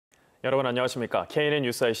여러분 안녕하십니까? KNN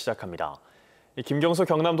뉴스의 시작합니다. 김경수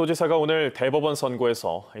경남도지사가 오늘 대법원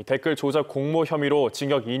선고에서 댓글 조작 공모 혐의로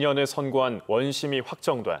징역 2년을 선고한 원심이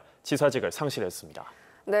확정돼 지사직을 상실했습니다.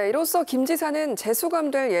 네, 이로써 김지사는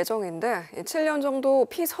재수감될 예정인데 7년 정도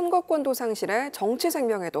피선거권도 상실해 정치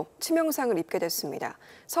생명에도 치명상을 입게 됐습니다.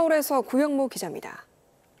 서울에서 구형모기자입니다.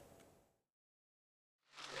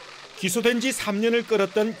 기소된지 3년을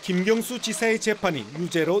끌었던 김경수지사의 재판이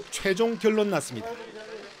유죄로 최종 결론났습니다.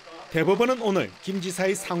 대법원은 오늘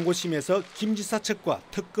김지사의 상고심에서 김지사측과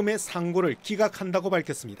특검의 상고를 기각한다고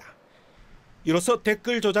밝혔습니다. 이로써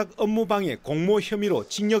댓글조작 업무방해 공모혐의로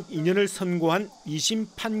징역 2년을 선고한 2심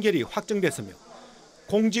판결이 확정됐으며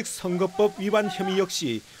공직선거법 위반 혐의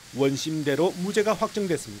역시 원심대로 무죄가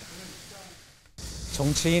확정됐습니다.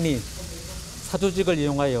 정치인이 사조직을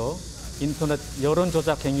이용하여 인터넷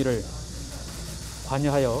여론조작 행위를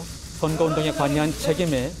관여하여 선거운동에 관여한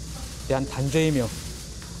책임에 대한 단죄이며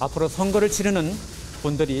앞으로 선거를 치르는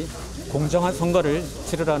분들이 공정한 선거를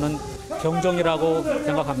치르라는 경종이라고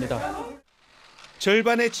생각합니다.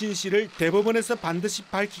 절반의 진실을 대법원에서 반드시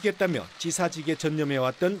밝히겠다며 지사직에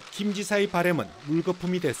전념해왔던 김지사의 바람은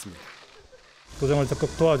물거품이 됐습니다. 도정을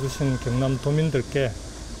적극 도와주신 경남도민들께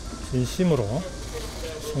진심으로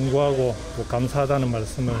송구하고 감사하다는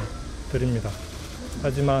말씀을 드립니다.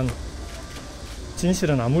 하지만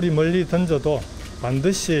진실은 아무리 멀리 던져도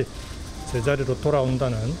반드시 제자리로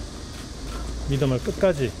돌아온다는 믿음을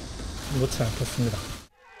끝까지 놓지 않겠습니다.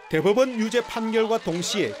 대법원 유죄 판결과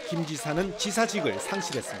동시에 김지사는 지사직을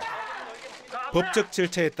상실했습니다. 법적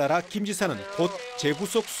절차에 따라 김지사는 곧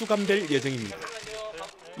재구속 수감될 예정입니다.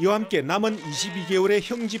 이와 함께 남은 22개월의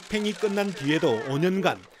형집행이 끝난 뒤에도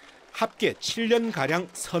 5년간 합계 7년가량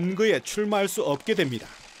선거에 출마할 수 없게 됩니다.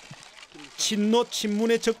 친노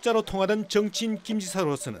친문의 적자로 통하던 정치인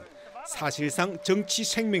김지사로서는 사실상 정치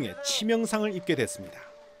생명에 치명상을 입게 됐습니다.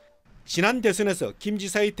 지난 대선에서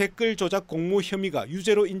김지사의 댓글 조작 공모 혐의가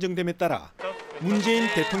유죄로 인정됨에 따라 문재인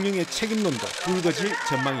대통령의 책임론도 불거질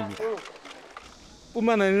전망입니다.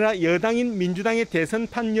 뿐만 아니라 여당인 민주당의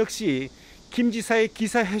대선판 역시 김지사의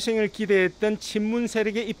기사회생을 기대했던 친문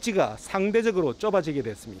세력의 입지가 상대적으로 좁아지게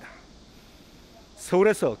됐습니다.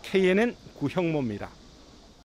 서울에서 KNN 구형모입니다.